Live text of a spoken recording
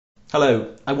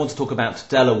Hello, I want to talk about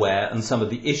Delaware and some of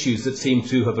the issues that seem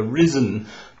to have arisen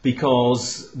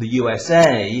because the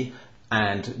USA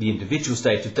and the individual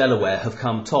state of Delaware have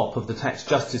come top of the Tax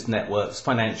Justice Network's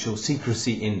Financial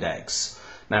Secrecy Index.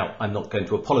 Now, I'm not going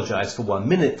to apologise for 1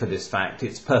 minute for this fact.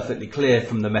 It's perfectly clear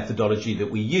from the methodology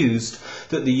that we used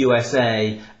that the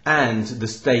USA and the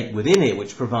state within it,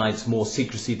 which provides more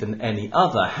secrecy than any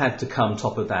other, had to come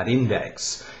top of that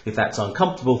index. If that's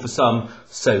uncomfortable for some,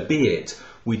 so be it.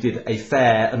 We did a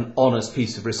fair and honest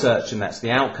piece of research and that's the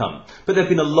outcome. But there have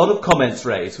been a lot of comments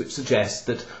raised which suggest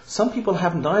that some people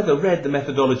haven't either read the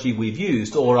methodology we've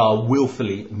used or are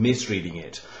willfully misreading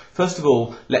it. First of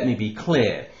all, let me be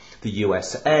clear. The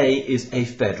USA is a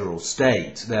federal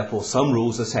state, therefore some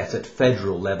rules are set at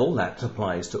federal level, that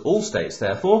applies to all states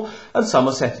therefore, and some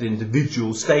are set at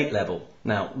individual state level.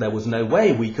 Now, there was no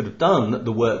way we could have done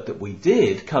the work that we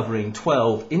did covering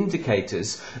 12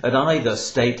 indicators at either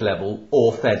state level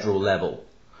or federal level.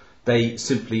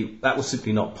 That was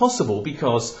simply not possible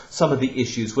because some of the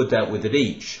issues were dealt with at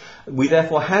each. We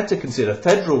therefore had to consider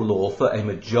federal law for a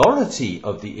majority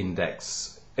of the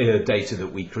index data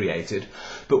that we created,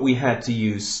 but we had to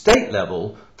use state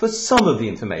level for some of the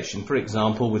information, for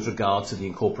example with regard to the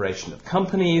incorporation of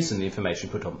companies and the information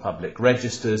put on public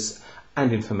registers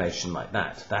and information like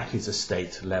that. That is a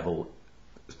state level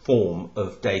form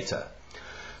of data.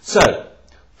 So,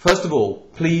 first of all,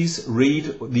 please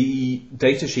read the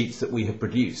data sheets that we have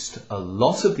produced. A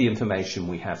lot of the information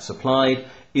we have supplied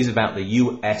is about the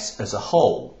US as a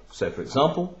whole. So, for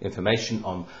example, information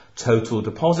on total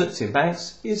deposits in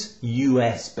banks is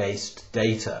US-based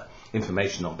data.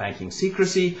 Information on banking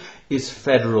secrecy is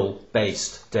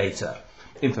federal-based data.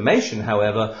 Information,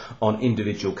 however, on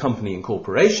individual company and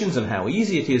corporations and how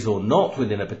easy it is or not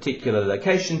within a particular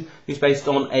location is based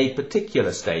on a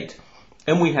particular state.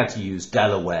 And we had to use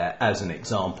Delaware as an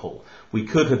example. We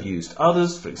could have used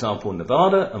others, for example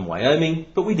Nevada and Wyoming,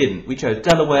 but we didn't. We chose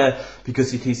Delaware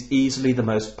because it is easily the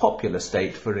most popular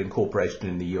state for incorporation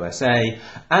in the USA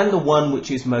and the one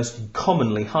which is most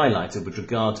commonly highlighted with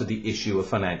regard to the issue of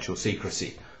financial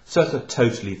secrecy. So it's a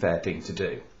totally fair thing to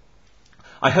do.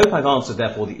 I hope I've answered,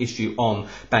 therefore, the issue on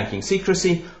banking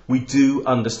secrecy. We do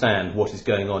understand what is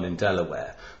going on in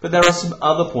Delaware. But there are some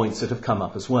other points that have come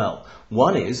up as well.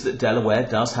 One is that Delaware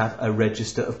does have a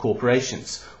register of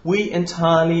corporations. We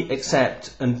entirely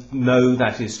accept and know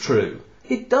that is true.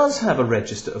 It does have a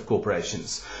register of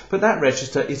corporations, but that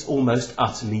register is almost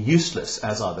utterly useless,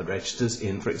 as are the registers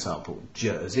in, for example,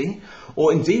 Jersey,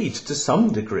 or indeed, to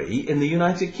some degree, in the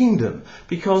United Kingdom,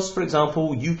 because, for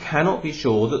example, you cannot be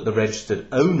sure that the registered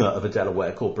owner of a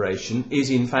Delaware corporation is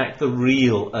in fact the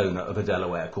real owner of a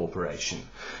Delaware corporation.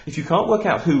 If you can't work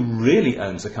out who really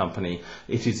owns a company,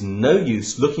 it is no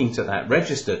use looking to that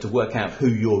register to work out who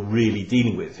you're really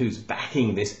dealing with, who's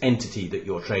backing this entity that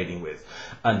you're trading with.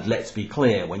 And let's be clear,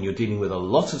 when you're dealing with a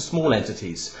lot of small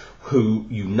entities who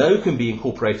you know can be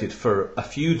incorporated for a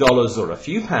few dollars or a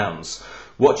few pounds,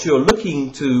 what you're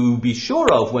looking to be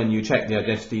sure of when you check the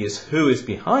identity is who is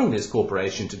behind this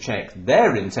corporation, to check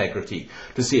their integrity,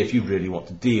 to see if you really want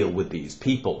to deal with these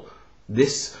people.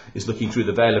 This is looking through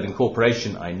the veil of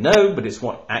incorporation, I know, but it's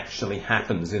what actually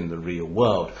happens in the real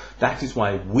world. That is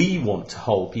why we want to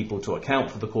hold people to account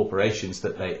for the corporations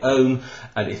that they own,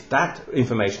 and if that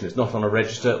information is not on a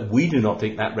register, we do not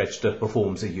think that register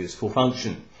performs a useful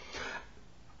function.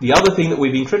 The other thing that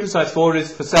we've been criticised for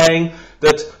is for saying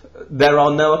that there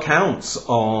are no accounts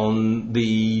on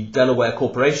the Delaware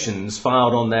corporations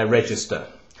filed on their register.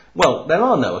 Well, there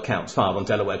are no accounts filed on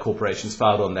Delaware corporations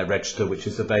filed on their register which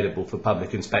is available for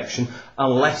public inspection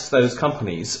unless those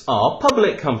companies are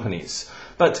public companies.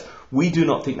 But we do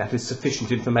not think that is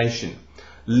sufficient information.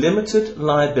 Limited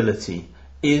liability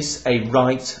is a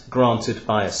right granted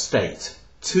by a state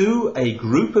to a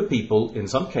group of people, in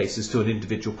some cases to an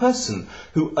individual person,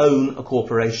 who own a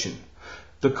corporation.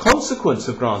 The consequence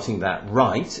of granting that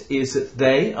right is that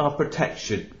they are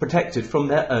protected from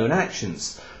their own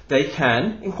actions. They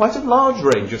can, in quite a large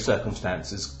range of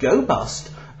circumstances, go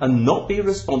bust and not be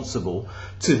responsible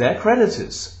to their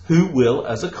creditors, who will,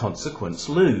 as a consequence,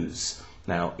 lose.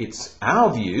 Now, it's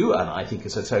our view, and I think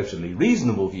it's a totally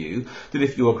reasonable view, that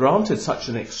if you are granted such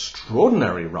an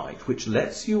extraordinary right, which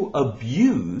lets you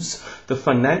abuse the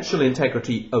financial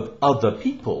integrity of other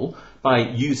people by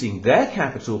using their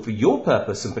capital for your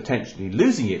purpose and potentially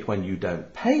losing it when you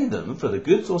don't pay them for the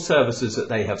goods or services that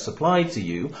they have supplied to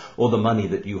you or the money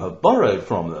that you have borrowed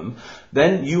from them,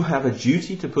 then you have a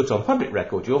duty to put on public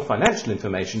record your financial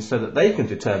information so that they can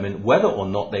determine whether or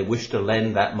not they wish to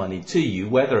lend that money to you,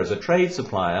 whether as a trade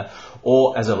supplier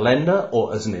or as a lender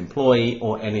or as an employee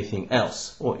or anything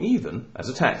else, or even as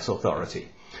a tax authority.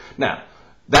 Now,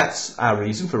 that's our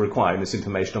reason for requiring this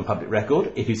information on public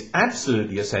record. It is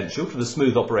absolutely essential to the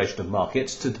smooth operation of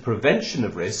markets, to the prevention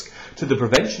of risk, to the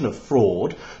prevention of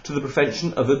fraud, to the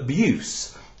prevention of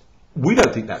abuse. We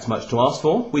don't think that's much to ask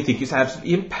for. We think it's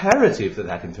absolutely imperative that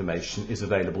that information is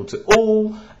available to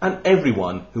all and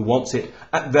everyone who wants it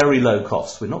at very low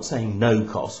cost. We're not saying no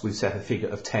cost. We've set a figure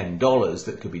of $10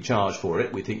 that could be charged for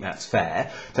it. We think that's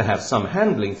fair to have some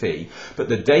handling fee, but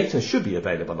the data should be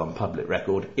available on public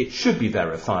record. It should be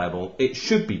verifiable. It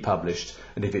should be published.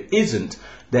 And if it isn't,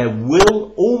 there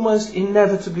will almost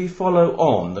inevitably follow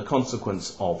on the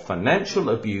consequence of financial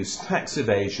abuse, tax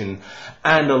evasion,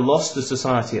 and a loss to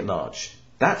society at large.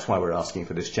 That's why we're asking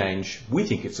for this change. We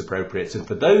think it's appropriate, and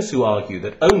for those who argue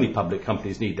that only public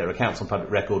companies need their accounts on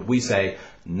public record, we say,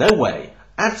 no way,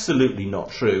 absolutely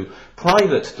not true.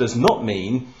 Private does not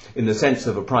mean, in the sense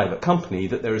of a private company,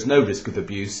 that there is no risk of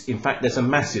abuse. In fact, there's a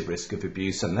massive risk of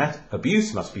abuse, and that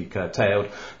abuse must be curtailed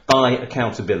by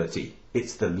accountability.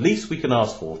 It's the least we can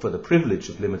ask for the privilege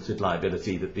of limited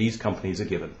liability that these companies are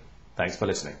given. Thanks for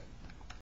listening.